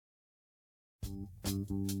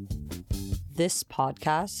This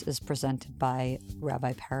podcast is presented by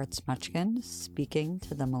Rabbi Peretz Mochkin, speaking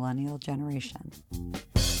to the millennial generation.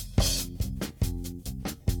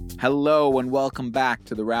 Hello and welcome back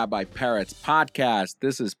to the Rabbi Peretz podcast.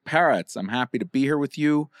 This is Peretz. I'm happy to be here with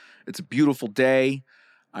you. It's a beautiful day.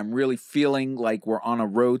 I'm really feeling like we're on a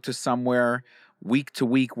road to somewhere, week to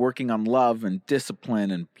week, working on love and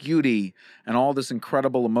discipline and beauty and all this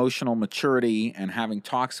incredible emotional maturity and having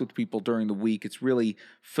talks with people during the week. It's really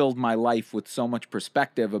filled my life with so much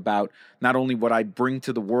perspective about not only what I bring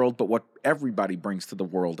to the world, but what everybody brings to the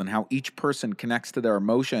world and how each person connects to their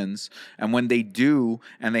emotions. And when they do,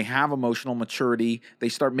 and they have emotional maturity, they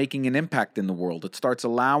start making an impact in the world. It starts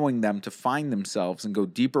allowing them to find themselves and go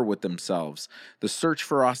deeper with themselves. The search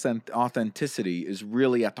for authenticity is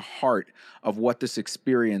really at the heart of what this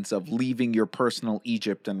experience of leaving your personal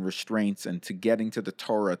Egypt and restraints and to getting to the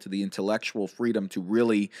Torah, to the intellectual freedom to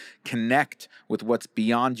really connect with what's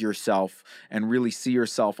beyond yourself and really see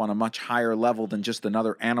yourself on a much higher level than just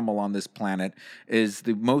another animal on this planet is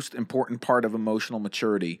the most important part of emotional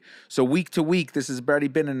maturity. So week to week, this has already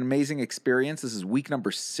been an amazing experience. This is week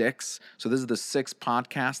number 6. So this is the 6th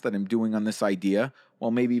podcast that I'm doing on this idea.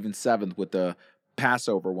 Well, maybe even 7th with the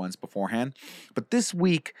Passover ones beforehand. But this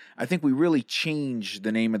week, I think we really changed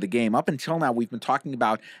the name of the game. Up until now, we've been talking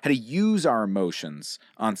about how to use our emotions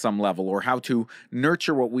on some level or how to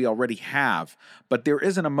nurture what we already have. But there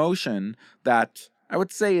is an emotion that I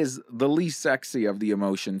would say is the least sexy of the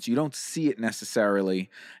emotions. You don't see it necessarily,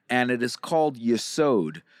 and it is called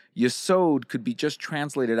Yesod. Yesod could be just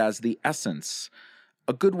translated as the essence.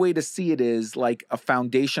 A good way to see it is like a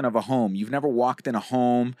foundation of a home. You've never walked in a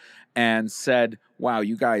home and said, wow,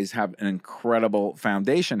 you guys have an incredible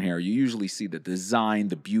foundation here. You usually see the design,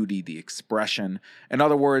 the beauty, the expression. In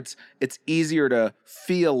other words, it's easier to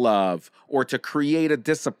feel love or to create a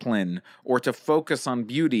discipline or to focus on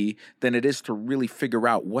beauty than it is to really figure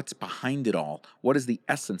out what's behind it all. What is the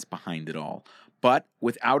essence behind it all? But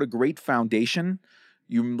without a great foundation,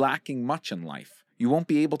 you're lacking much in life. You won't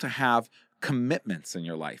be able to have commitments in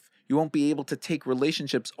your life. You won't be able to take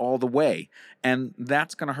relationships all the way. And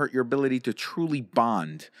that's going to hurt your ability to truly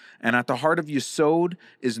bond. And at the heart of Yesod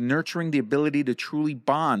is nurturing the ability to truly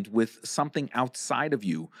bond with something outside of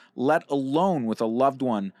you, let alone with a loved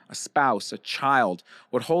one, a spouse, a child.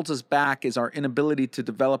 What holds us back is our inability to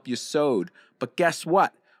develop Yesod. But guess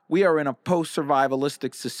what? We are in a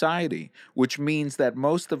post-survivalistic society, which means that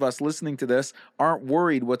most of us listening to this aren't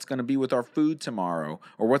worried what's going to be with our food tomorrow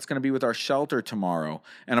or what's going to be with our shelter tomorrow.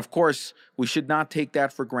 And of course, we should not take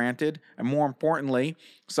that for granted. And more importantly,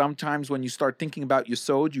 sometimes when you start thinking about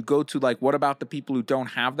Yesod, you go to like, what about the people who don't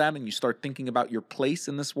have that? And you start thinking about your place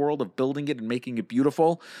in this world of building it and making it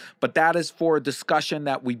beautiful. But that is for a discussion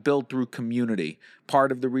that we build through community.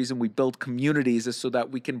 Part of the reason we build communities is so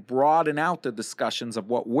that we can broaden out the discussions of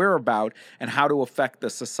what we're about and how to affect the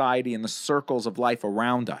society and the circles of life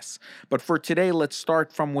around us. But for today, let's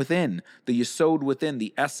start from within, the Yesod within,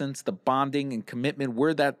 the essence, the bonding and commitment,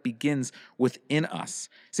 where that begins within us.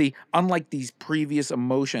 See, unlike these previous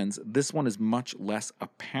emotions, this one is much less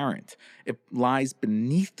apparent. It lies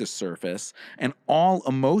beneath the surface, and all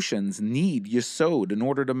emotions need Yesod in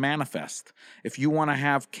order to manifest. If you want to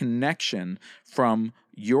have connection from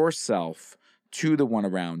yourself to the one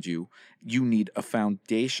around you, you need a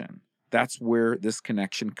foundation. That's where this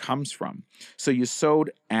connection comes from. So Yesod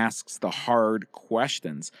asks the hard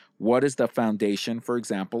questions. What is the foundation, for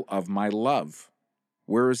example, of my love?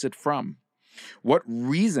 Where is it from? What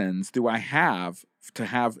reasons do I have to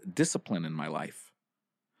have discipline in my life?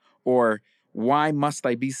 Or why must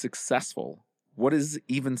I be successful? What is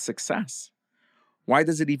even success? Why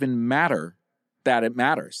does it even matter that it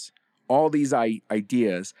matters? All these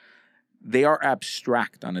ideas, they are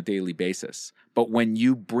abstract on a daily basis. But when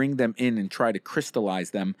you bring them in and try to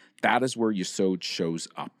crystallize them, that is where Yesod shows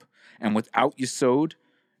up. And without Yesod,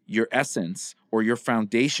 your essence or your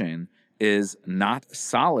foundation is not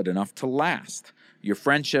solid enough to last. Your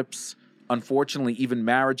friendships, unfortunately, even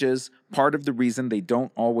marriages, part of the reason they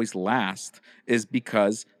don't always last is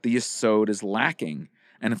because the Yesod is lacking.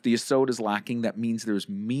 And if the Yesod is lacking, that means there's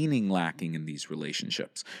meaning lacking in these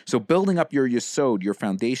relationships. So building up your Yesod, your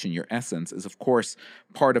foundation, your essence, is of course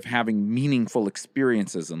part of having meaningful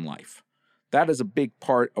experiences in life. That is a big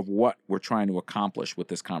part of what we're trying to accomplish with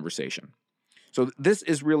this conversation. So this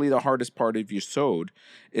is really the hardest part of Yesod,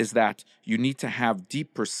 is that you need to have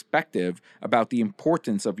deep perspective about the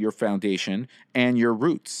importance of your foundation and your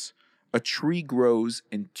roots. A tree grows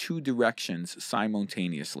in two directions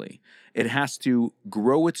simultaneously. It has to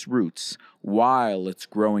grow its roots while it's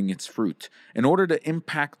growing its fruit. In order to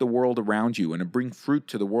impact the world around you and to bring fruit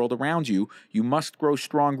to the world around you, you must grow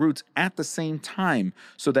strong roots at the same time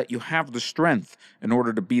so that you have the strength in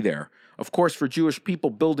order to be there. Of course, for Jewish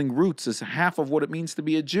people, building roots is half of what it means to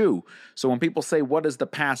be a Jew. So when people say, what does the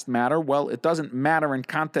past matter? Well, it doesn't matter in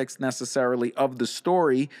context necessarily of the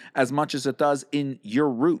story as much as it does in your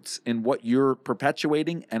roots, in what you're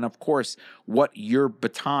perpetuating, and of course, what your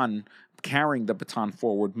baton, carrying the baton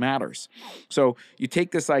forward matters. So you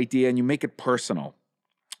take this idea and you make it personal.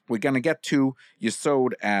 We're going to get to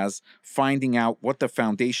Yesod as finding out what the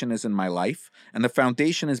foundation is in my life. And the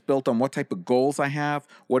foundation is built on what type of goals I have,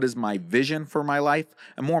 what is my vision for my life,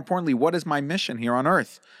 and more importantly, what is my mission here on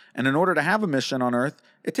earth. And in order to have a mission on earth,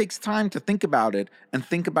 it takes time to think about it and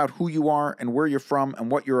think about who you are and where you're from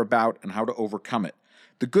and what you're about and how to overcome it.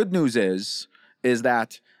 The good news is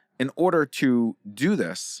that in order to do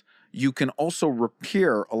this, you can also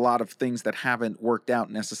repair a lot of things that haven't worked out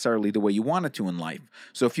necessarily the way you wanted to in life.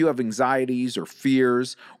 So if you have anxieties or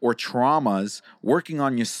fears or traumas, working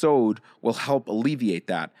on Yesod will help alleviate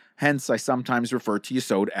that. Hence, I sometimes refer to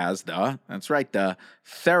Yesod as the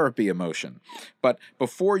therapy emotion. But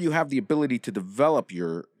before you have the ability to develop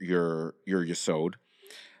your Yesod,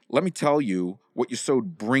 let me tell you what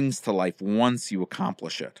Yesod brings to life once you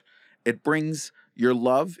accomplish it. It brings your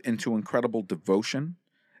love into incredible devotion.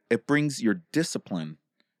 It brings your discipline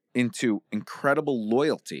into incredible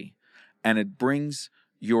loyalty, and it brings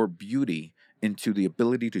your beauty into the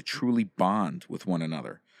ability to truly bond with one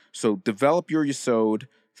another. So develop your Yesod,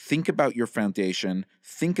 think about your foundation,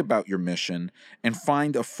 think about your mission, and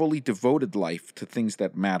find a fully devoted life to things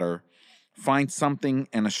that matter. Find something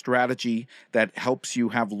and a strategy that helps you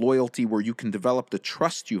have loyalty where you can develop the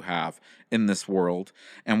trust you have in this world.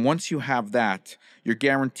 And once you have that, you're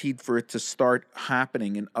guaranteed for it to start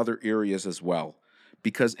happening in other areas as well.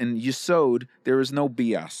 Because in Yesod, there is no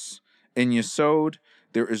BS. In Yesod,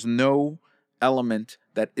 there is no element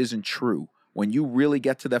that isn't true. When you really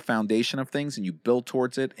get to the foundation of things and you build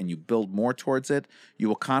towards it and you build more towards it, you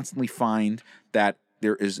will constantly find that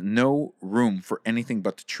there is no room for anything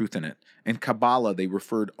but the truth in it. In Kabbalah, they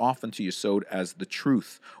referred often to Yesod as the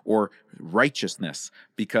truth or righteousness,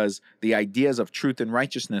 because the ideas of truth and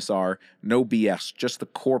righteousness are no BS, just the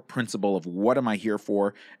core principle of what am I here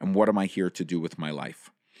for and what am I here to do with my life.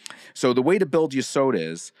 So the way to build Yesod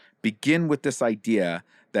is begin with this idea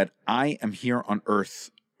that I am here on earth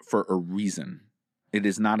for a reason. It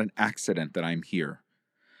is not an accident that I'm here.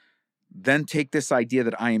 Then take this idea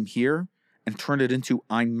that I am here and turn it into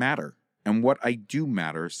I matter, and what I do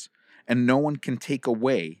matters, and no one can take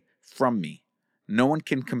away from me. No one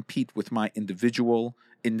can compete with my individual,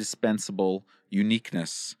 indispensable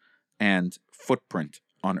uniqueness and footprint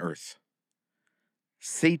on earth.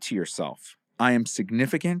 Say to yourself, I am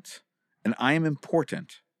significant and I am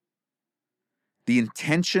important. The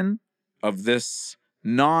intention of this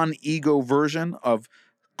non-ego version of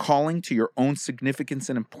calling to your own significance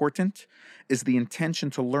and importance is the intention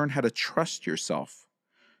to learn how to trust yourself.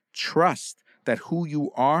 Trust that who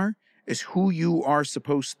you are is who you are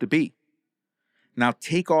supposed to be. Now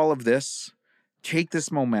take all of this, take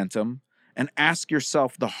this momentum, and ask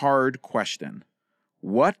yourself the hard question.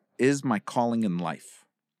 What is my calling in life?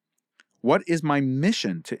 What is my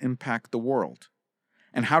mission to impact the world?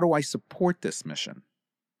 And how do I support this mission?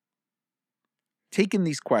 Taking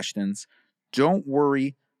these questions, don't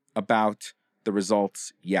worry about the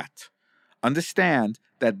results yet. Understand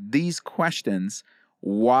that these questions,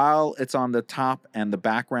 while it's on the top and the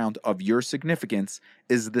background of your significance,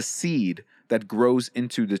 is the seed that grows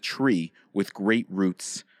into the tree with great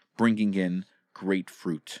roots, bringing in great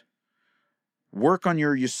fruit. Work on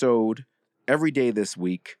your Yesod every day this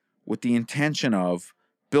week with the intention of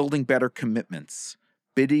building better commitments,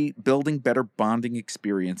 building better bonding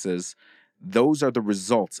experiences. Those are the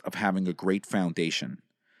results of having a great foundation.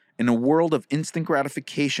 In a world of instant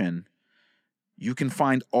gratification, you can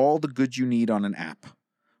find all the good you need on an app,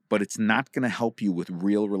 but it's not going to help you with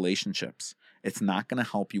real relationships. It's not going to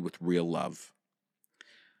help you with real love.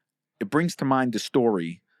 It brings to mind the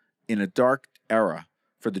story in a dark era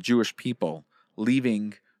for the Jewish people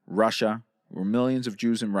leaving Russia. There were millions of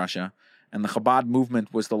Jews in Russia, and the Chabad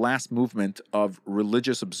movement was the last movement of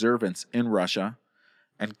religious observance in Russia,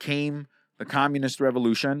 and came the communist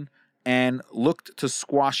revolution and looked to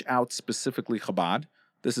squash out specifically Chabad.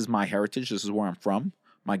 This is my heritage. This is where I'm from.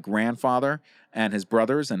 My grandfather and his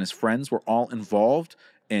brothers and his friends were all involved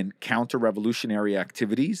in counter-revolutionary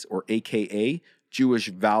activities, or AKA Jewish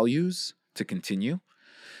values, to continue.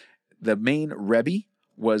 The main Rebbe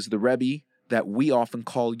was the Rebbe that we often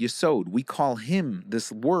call Yesod. We call him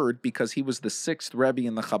this word because he was the sixth Rebbe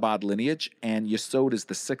in the Chabad lineage, and Yesod is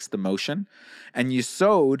the sixth emotion. And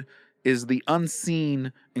Yesod is the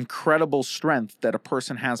unseen, incredible strength that a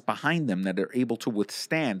person has behind them that they're able to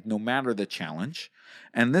withstand no matter the challenge.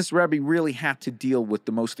 And this Rebbe really had to deal with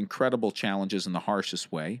the most incredible challenges in the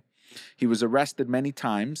harshest way. He was arrested many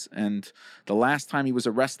times, and the last time he was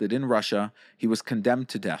arrested in Russia, he was condemned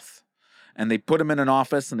to death. And they put him in an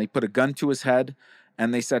office, and they put a gun to his head,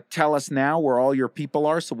 and they said, "Tell us now where all your people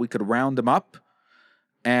are so we could round them up."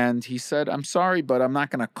 And he said, "I'm sorry, but I'm not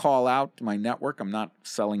going to call out my network. I'm not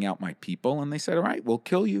selling out my people." And they said, "All right, we'll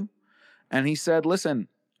kill you." And he said, "Listen,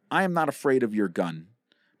 I am not afraid of your gun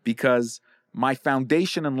because my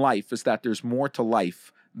foundation in life is that there's more to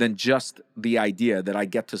life than just the idea that I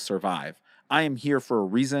get to survive. I am here for a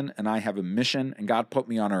reason, and I have a mission, and God put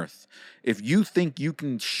me on earth. If you think you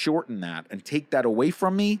can shorten that and take that away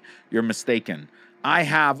from me, you're mistaken. I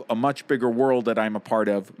have a much bigger world that I'm a part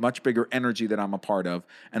of, much bigger energy that I'm a part of,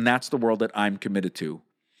 and that's the world that I'm committed to."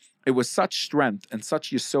 It was such strength and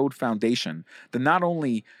such Yesod foundation that not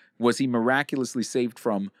only was he miraculously saved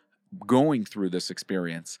from going through this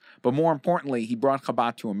experience, but more importantly, he brought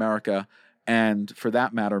Chabad to America, and for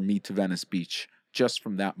that matter, me to Venice Beach, just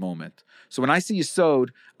from that moment. So when I see Yesod,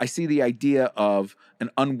 I see the idea of an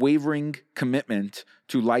unwavering commitment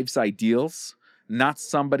to life's ideals, not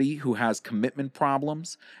somebody who has commitment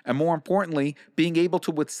problems, and more importantly, being able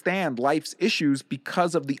to withstand life's issues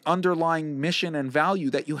because of the underlying mission and value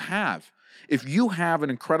that you have. If you have an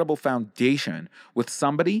incredible foundation with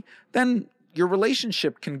somebody, then your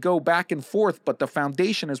relationship can go back and forth, but the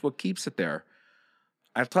foundation is what keeps it there.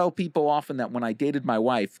 I tell people often that when I dated my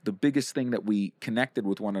wife, the biggest thing that we connected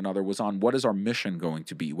with one another was on what is our mission going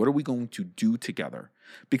to be? What are we going to do together?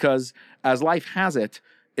 Because as life has it,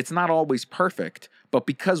 it's not always perfect, but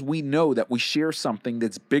because we know that we share something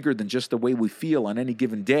that's bigger than just the way we feel on any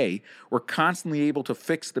given day, we're constantly able to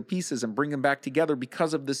fix the pieces and bring them back together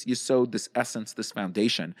because of this Yesod, this essence, this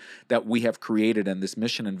foundation that we have created and this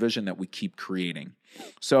mission and vision that we keep creating.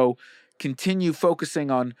 So continue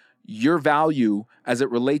focusing on your value as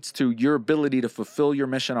it relates to your ability to fulfill your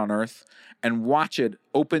mission on earth, and watch it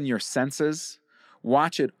open your senses,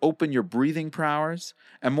 watch it open your breathing powers,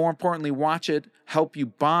 and more importantly, watch it help you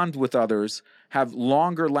bond with others, have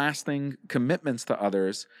longer lasting commitments to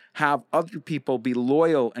others, have other people be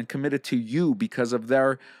loyal and committed to you because of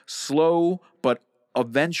their slow but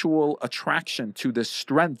eventual attraction to the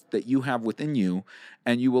strength that you have within you,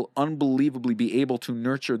 and you will unbelievably be able to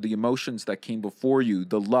nurture the emotions that came before you,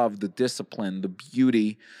 the love, the discipline, the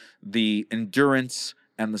beauty, the endurance,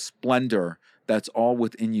 and the splendor that's all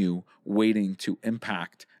within you, waiting to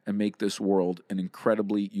impact and make this world an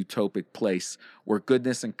incredibly utopic place where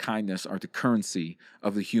goodness and kindness are the currency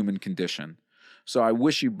of the human condition. So I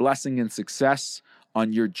wish you blessing and success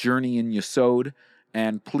on your journey in Yesod.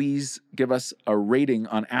 And please give us a rating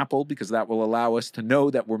on Apple, because that will allow us to know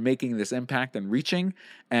that we're making this impact and reaching.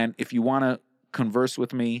 And if you want to converse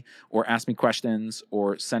with me or ask me questions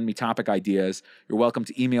or send me topic ideas, you're welcome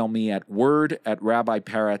to email me at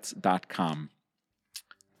word@rabbiperetz.com.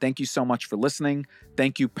 Thank you so much for listening.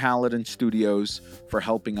 Thank you, Paladin Studios, for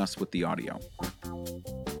helping us with the audio.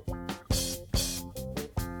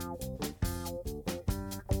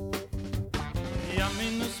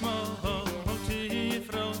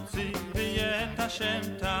 Hashem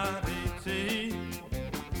Taritzi,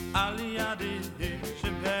 Aliyadi.